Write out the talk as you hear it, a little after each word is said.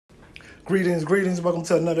Greetings. Welcome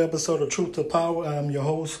to another episode of Truth to Power. I'm your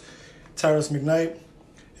host, Tyrus McKnight.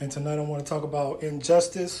 And tonight I want to talk about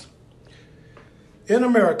injustice in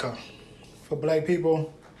America for black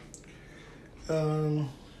people. For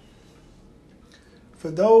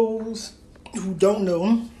those who don't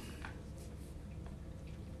know,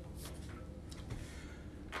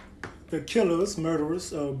 the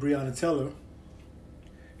murderers of Breonna Taylor,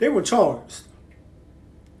 they were charged.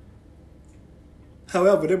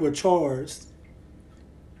 However, they were charged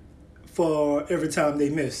for every time they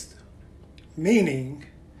missed, meaning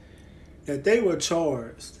that they were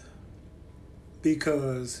charged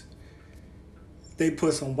because they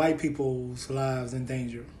put some white people's lives in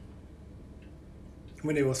danger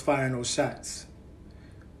when they was firing those shots.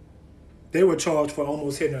 They were charged for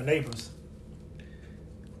almost hitting their neighbors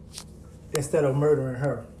instead of murdering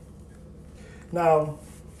her. Now,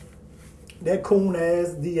 that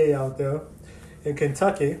coon-ass DA out there in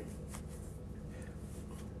Kentucky,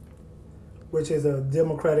 which is a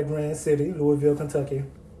Democratic ran city, Louisville, Kentucky.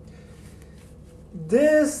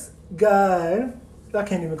 This guy, I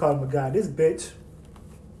can't even call him a guy, this bitch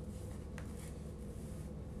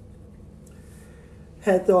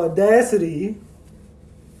had the audacity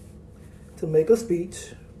to make a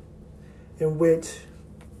speech in which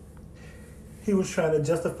he was trying to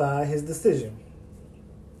justify his decision.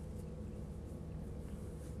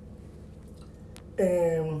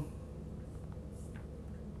 And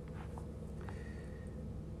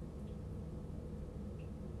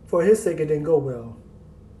for his sake, it didn't go well.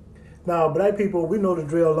 Now, black people, we know the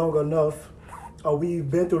drill long enough, or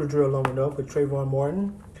we've been through the drill long enough with Trayvon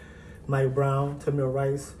Martin, Mike Brown, Tamir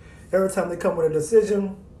Rice. Every time they come with a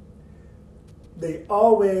decision, they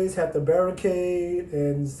always have to barricade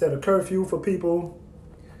and set a curfew for people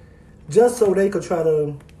just so they could try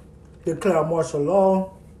to declare martial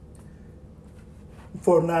law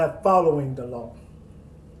for not following the law.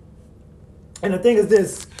 And the thing is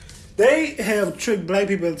this, they have tricked black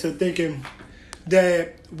people into thinking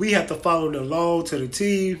that we have to follow the law to the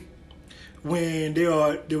T when they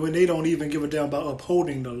don't even give a damn about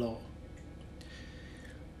upholding the law.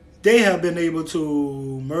 They have been able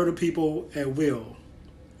to murder people at will.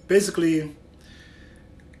 Basically,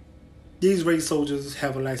 these race soldiers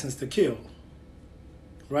have a license to kill,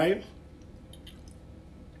 right?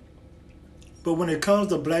 But when it comes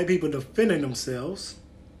to black people defending themselves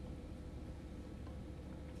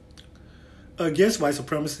against white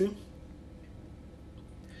supremacy,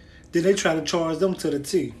 then they try to charge them to the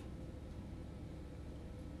T.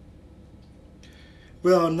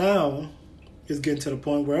 Well, now it's getting to the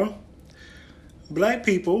point where black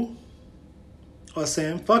people are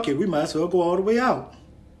saying, fuck it, we might as well go all the way out.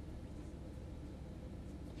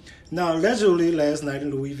 Now, allegedly last night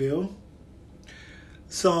in Louisville,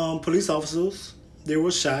 some police officers, they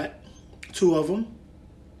were shot, 2 of them,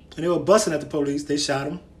 and they were busting at the police. They shot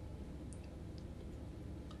them.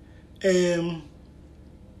 And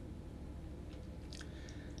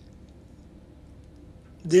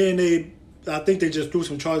then I think they just threw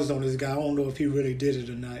some charges on this guy. I don't know if he really did it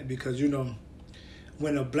or not, because,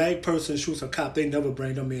 when a black person shoots a cop, they never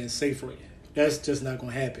bring them in safely. That's just not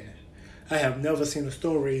going to happen. I have never seen a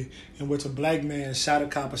story in which a black man shot a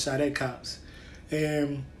cop or shot at cops,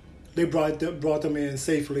 and they brought them in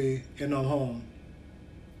safely and unharmed.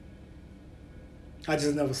 I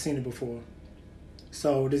just never seen it before.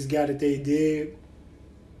 So this guy that they did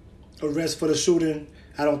arrest for the shooting,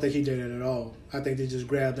 I don't think he did it at all. I think they just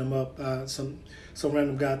grabbed him up. Some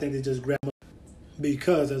random guy, I think they just grabbed him up.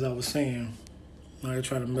 Because, as I was saying, they're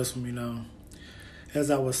trying to mess with me now.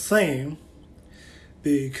 As I was saying,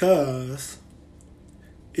 because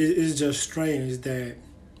it is just strange that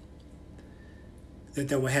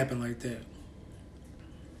would happen like that.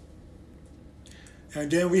 And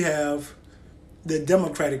then we have the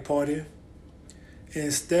Democratic Party.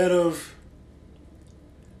 Instead of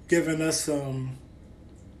giving us some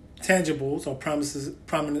tangibles or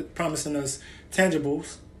promising us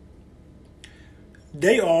tangibles,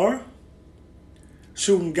 they are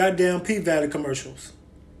shooting goddamn P-Valley commercials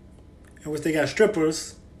in which they got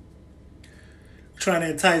strippers trying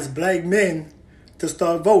to entice black men to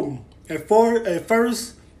start voting. At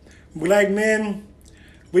first, black men,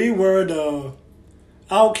 we were the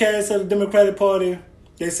outcasts of the Democratic Party.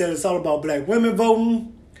 They said it's all about black women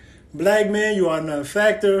voting. Black men, you are not a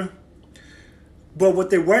factor. But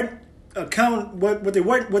what they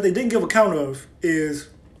didn't give account of is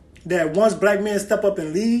that once black men step up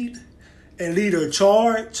and lead a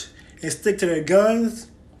charge and stick to their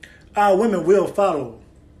guns, our women will follow.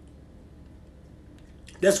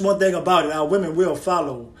 That's one thing about it. Our women will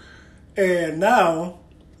follow. And now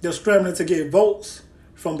they're scrambling to get votes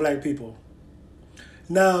from black people.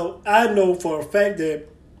 Now, I know for a fact that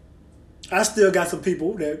I still got some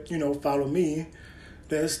people that, follow me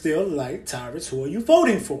that still like, Tyrus, who are you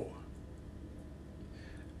voting for?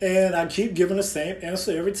 And I keep giving the same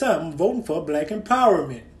answer every time. I'm voting for black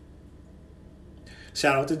empowerment.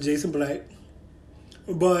 Shout out to Jason Black.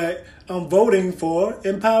 But I'm voting for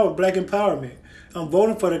black empowerment. I'm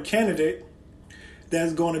voting for the candidate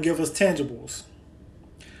that's going to give us tangibles.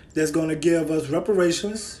 That's going to give us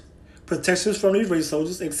reparations, protections from these race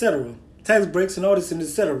soldiers, etc. Tax breaks and all this and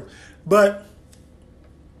etc. But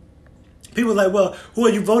people are like, well, who are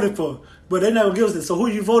you voting for? But they never give us this. So who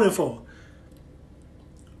are you voting for?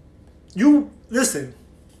 You, listen,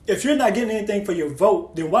 if you're not getting anything for your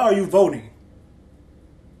vote, then why are you voting?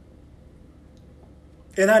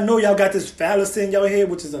 And I know y'all got this fallacy in your head,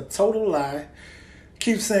 which is a total lie.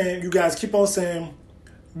 You guys keep on saying,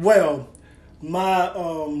 well,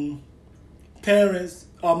 my parents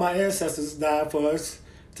or my ancestors died for us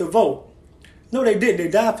to vote. No, they didn't. They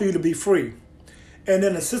died for you to be free. And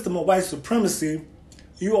in the system of white supremacy,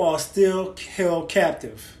 you are still held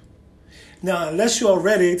captive. Now, unless you are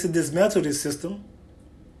ready to dismantle this system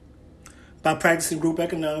by practicing group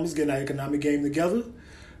economics, getting our economic game together,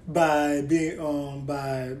 by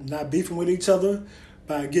not beefing with each other,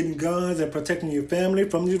 by getting guns and protecting your family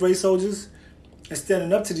from these race soldiers and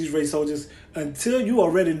standing up to these race soldiers, until you are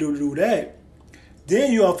ready to do that,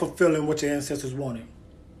 then you are fulfilling what your ancestors wanted.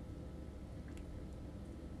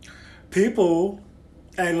 People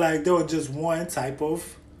act like there was just one type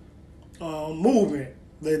of movement.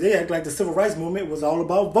 They act like the civil rights movement was all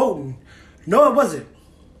about voting. No, it wasn't.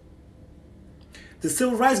 The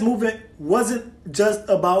civil rights movement wasn't just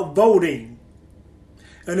about voting.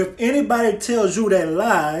 And if anybody tells you that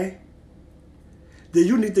lie, then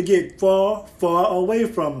you need to get far, far away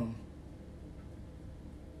from them.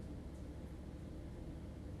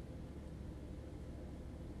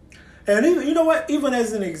 And even, you know what? Even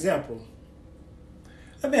as an example,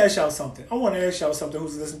 let me ask y'all something. I want to ask y'all something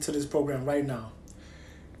who's listening to this program right now.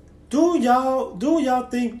 Do y'all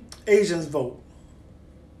think Asians vote?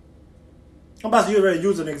 I'm about to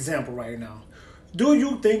use an example right now. Do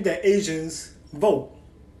you think that Asians vote?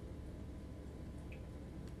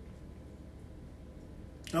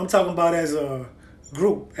 I'm talking about as a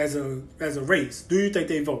group, as a race. Do you think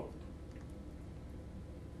they vote?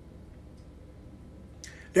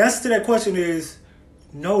 The answer to that question is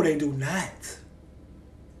no, they do not.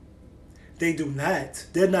 They do not.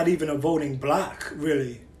 They're not even a voting bloc,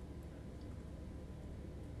 really.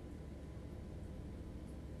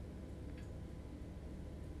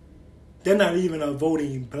 They're not even a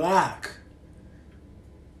voting bloc.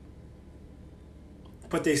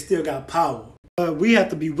 But they still got power. We have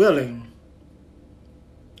to be willing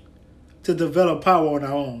to develop power on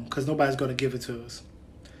our own, because nobody's going to give it to us.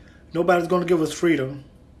 Nobody's going to give us freedom.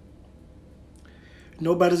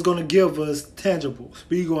 Nobody's going to give us tangibles.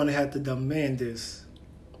 We're going to have to demand this.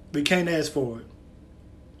 We can't ask for it.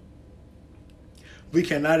 We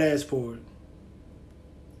cannot ask for it.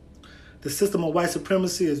 The system of white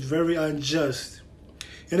supremacy is very unjust.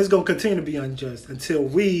 And it's going to continue to be unjust until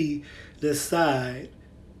we decide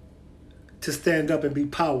to stand up and be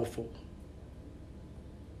powerful.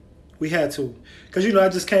 We had to. Because, I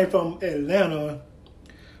just came from Atlanta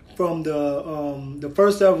from the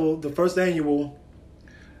first annual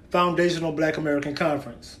Foundational Black American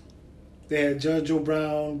Conference. They had Judge Joe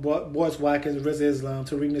Brown, Boyce Watkins, Reza Islam,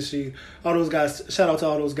 Tariq Nasheed, all those guys. Shout out to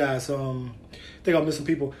all those guys. I think I'm missing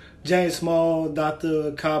people. James Small,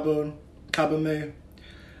 Dr. Kabame.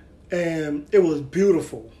 And it was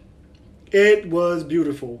beautiful. It was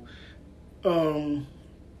beautiful. But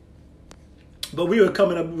we were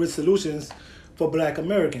coming up with solutions for Black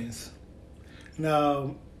Americans.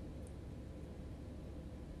 Now,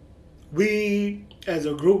 we as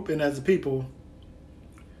a group and as a people,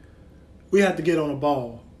 we had to get on the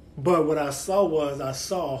ball. But what I saw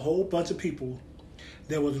a whole bunch of people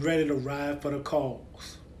that was ready to ride for the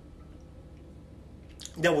cause.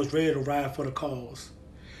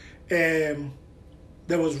 And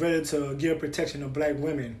that was ready to give protection to black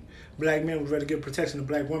women. Black men was ready to give protection to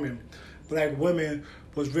black women. Black women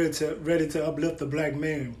was ready to uplift the black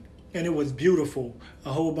man. And it was beautiful.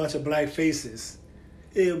 A whole bunch of black faces.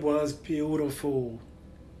 It was beautiful.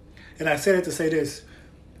 And I said it to say this.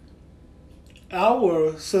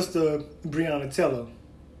 Our sister Breonna Taylor,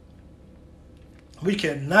 we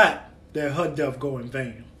cannot let her death go in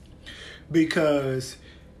vain. Because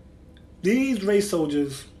these race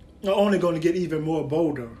soldiers are only going to get even more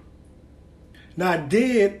bolder. Now, I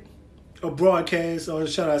did a broadcast, or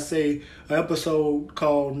should I say, an episode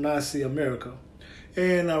called Nazi America.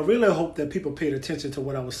 And I really hope that people paid attention to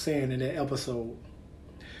what I was saying in that episode.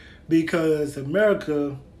 Because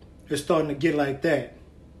America is starting to get like that.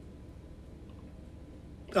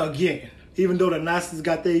 Again, even though the Nazis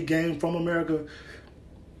got their game from America,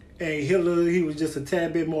 and Hitler, he was just a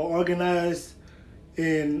tad bit more organized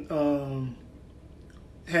and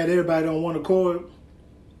had everybody on one accord.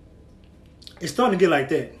 It's starting to get like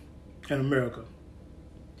that in America.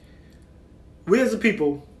 We as a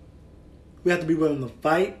people, we have to be willing to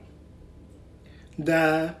fight,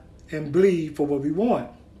 die, and bleed for what we want.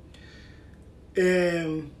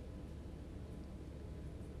 And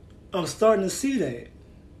I'm starting to see that.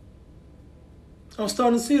 I'm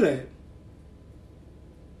starting to see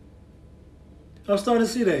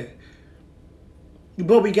that.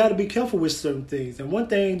 But we got to be careful with certain things. And one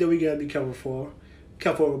thing that we got to be careful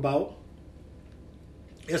about,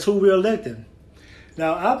 is who we're electing.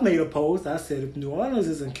 Now, I've made a post. I said if New Orleans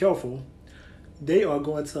isn't careful, they are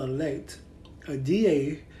going to elect a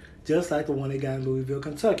DA just like the one they got in Louisville,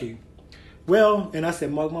 Kentucky. Well, and I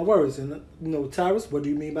said, mark my words. And, Tyrus, what do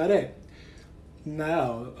you mean by that?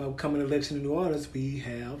 Now, upcoming election in New Orleans, we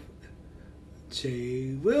have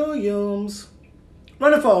Jay Williams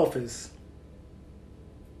running for office.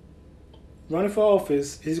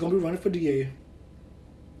 He's going to be running for DA.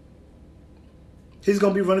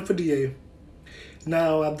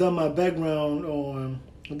 Now, I've done my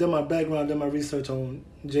research on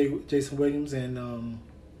Jason Williams, and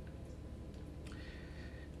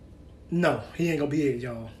no, he ain't going to be it,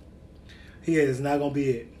 y'all. He is not going to be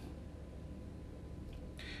it.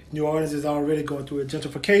 New Orleans is already going through a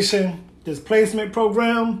gentrification displacement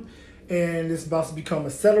program, and it's about to become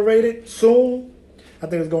accelerated soon. I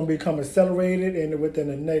think it's going to become accelerated within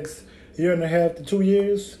the next 1.5 to 2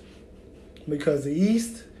 years, because the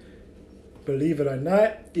East, believe it or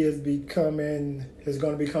not, is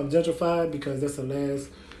going to become gentrified, because that's the last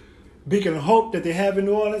beacon of hope that they have in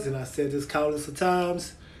New Orleans. And I said this countless of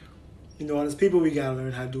times. New Orleans people, we got to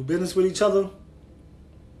learn how to do business with each other.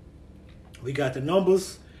 We got the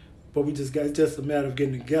numbers, but it's just a matter of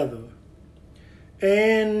getting together.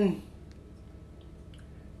 And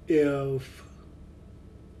if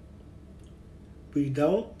we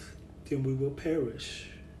don't, then we will perish.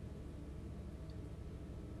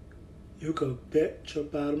 You could bet your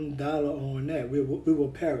bottom dollar on that. We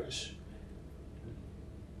will perish.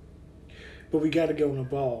 But we got to get on the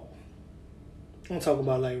ball. I'm talking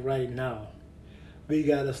about like right now. We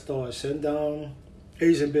got to start shutting down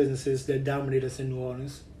Asian businesses that dominate us in New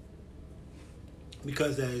Orleans.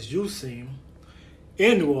 Because as you've seen,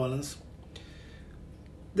 in New Orleans,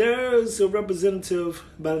 there's a representative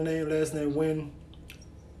by the last name Nguyen.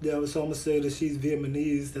 I was almost say that she's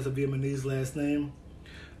Vietnamese. That's a Vietnamese last name.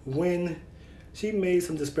 When she made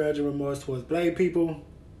some disparaging remarks towards black people,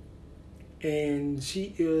 and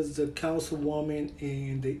she is the councilwoman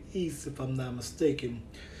in the East, if I'm not mistaken.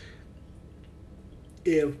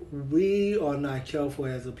 If we are not careful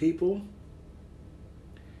as a people,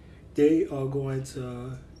 they are going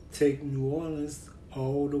to take New Orleans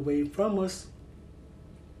all the way from us.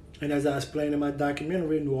 And as I explained in my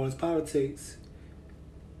documentary, New Orleans Politics,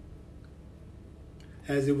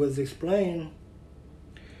 as it was explained,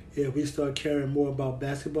 if we start caring more about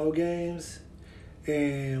basketball games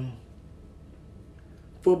and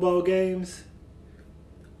football games,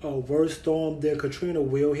 a worse storm than Katrina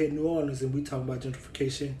will hit New Orleans, and we talking about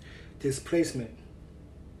gentrification, displacement,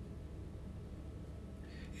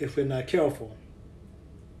 if we're not careful.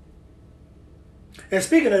 And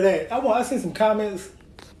speaking of that, I see some comments.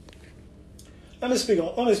 Let me speak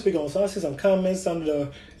on. So I see some comments under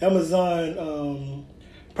the Amazon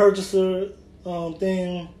purchaser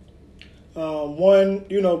thing. Two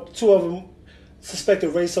of them suspected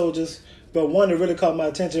race soldiers, but one that really caught my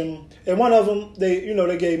attention, and one of them, they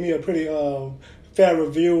gave me a pretty fair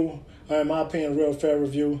review, or in my opinion, a real fair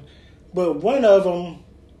review. But one of them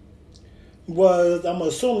was, I'm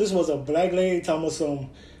assuming this was a black lady talking about some,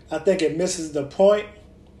 I think it misses the point.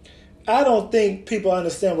 I don't think people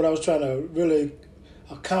understand what I was trying to really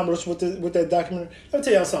accomplish with that documentary. Let me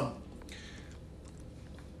tell y'all something.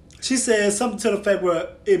 She said something to the fact where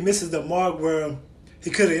it misses the mark, where he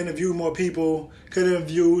could have interviewed more people, could have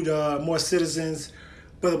interviewed more citizens.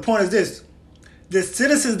 But the point is this: the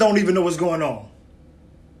citizens don't even know what's going on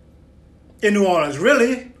in New Orleans.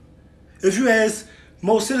 Really, if you ask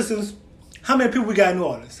most citizens, how many people we got in New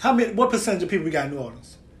Orleans? What percentage of people we got in New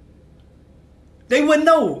Orleans? They wouldn't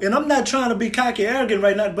know. And I'm not trying to be cocky and arrogant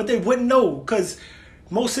right now, but they wouldn't know, because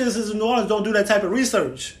most citizens in New Orleans don't do that type of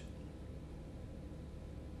research.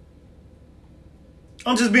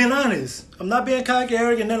 I'm just being honest. I'm not being cocky,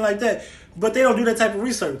 arrogant, nothing like that. But they don't do that type of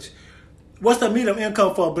research. What's the median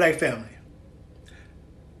income for a black family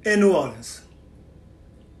in New Orleans?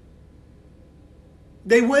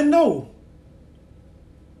 They wouldn't know.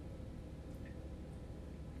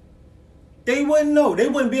 They wouldn't know. They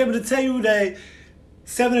wouldn't be able to tell you that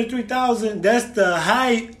 73,000. That's the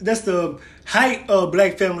height. That's the height of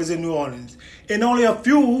black families in New Orleans, and only a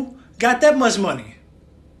few got that much money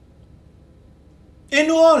in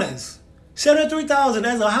New Orleans. 73,000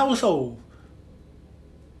 as a household.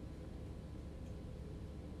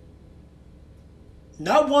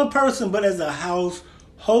 Not one person, but as a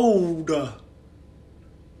household.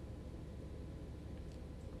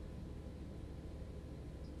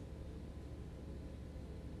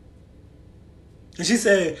 And she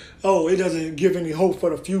said, oh, it doesn't give any hope for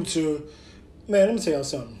the future. Man, let me tell y'all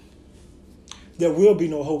something. There will be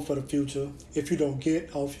no hope for the future if you don't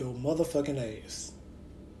get off your motherfucking ass.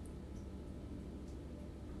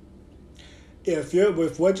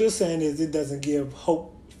 If what you're saying is it doesn't give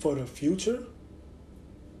hope for the future,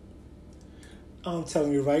 I'm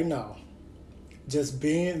telling you right now, just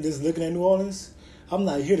looking at New Orleans, I'm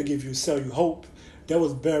not here to sell you hope. That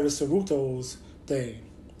was Barry Cerruto's thing.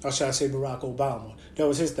 Or should I say Barack Obama? That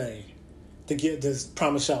was his thing. To get this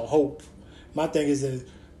promise y'all hope. My thing is to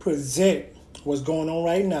present what's going on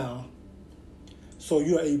right now so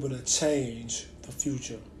you're able to change the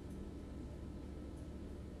future.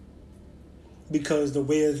 Because the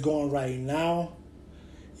way it's going right now,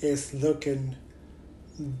 it's looking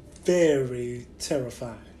very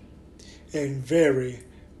terrifying and very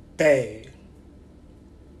bad.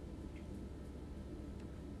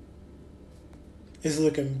 It's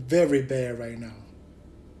looking very bad right now.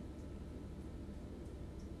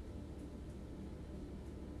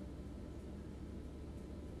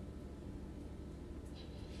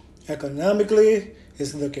 Economically,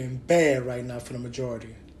 it's looking bad right now for the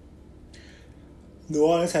majority. New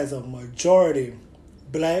Orleans has a majority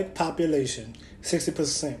black population,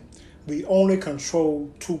 60%. We only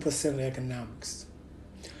control 2% of the economics.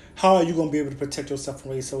 How are you going to be able to protect yourself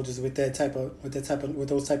from race soldiers with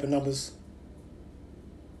those type of numbers?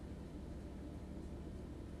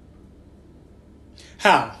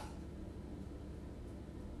 How?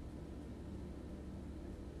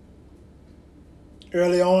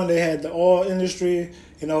 Early on, they had the oil industry,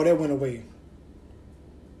 and all that went away.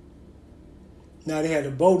 Now they had the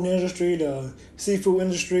boating industry, the seafood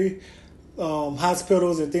industry,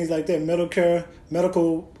 hospitals and things like that,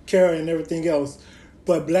 medical care and everything else.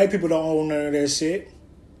 But black people don't own none of that shit.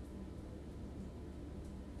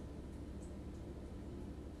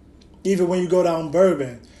 Even when you go down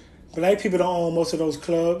Bourbon, black people don't own most of those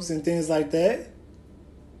clubs and things like that.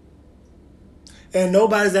 And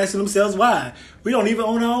nobody's asking themselves why. We don't even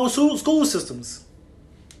own our own school systems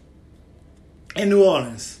in New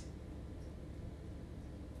Orleans.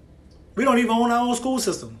 We don't even own our own school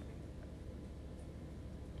system.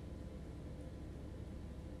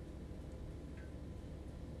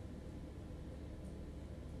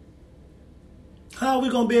 How are we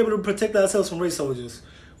going to be able to protect ourselves from race soldiers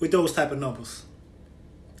with those type of numbers?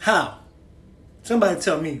 How? Somebody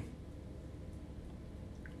tell me.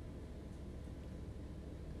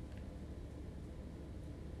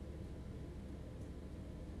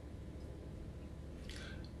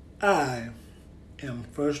 I am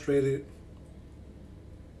frustrated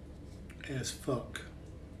as fuck.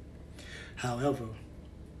 However,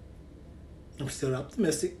 I'm still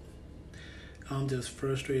optimistic. I'm just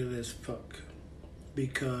frustrated as fuck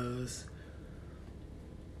because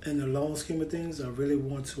in the long scheme of things, I really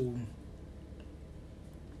want to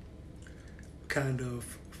kind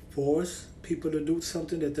of force people to do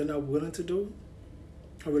something that they're not willing to do.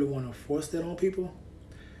 I really want to force that on people.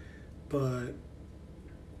 But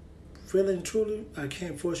really and truly, I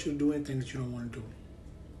can't force you to do anything that you don't want to do.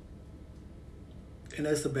 And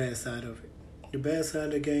that's the bad side of it. The bad side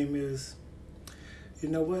of the game is, you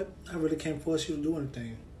know what? I really can't force you to do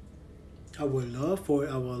anything. I would love for it.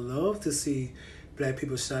 I would love to see black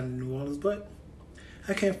people shine in New Orleans, but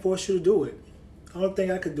I can't force you to do it. The only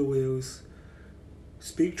thing I could do is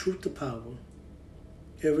speak truth to power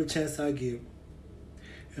every chance I get,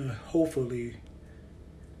 and hopefully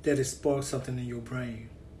that it sparks something in your brain.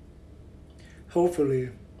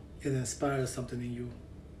 Hopefully it inspires something in you.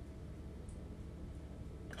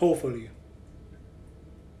 Hopefully.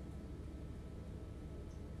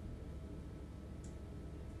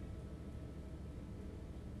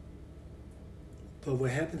 But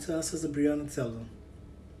what happened to us as a Breonna Taylor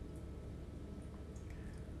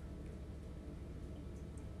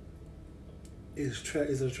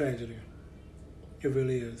is a tragedy. It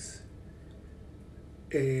really is.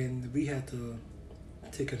 And we have to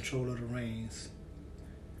take control of the reins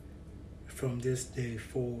from this day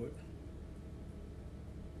forward.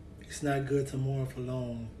 It's not good to mourn for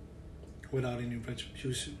long without any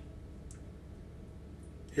retribution.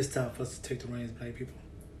 It's time for us to take the reins, black people.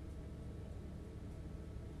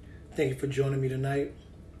 Thank you for joining me tonight.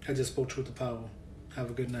 I just spoke truth to power. Have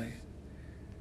a good night.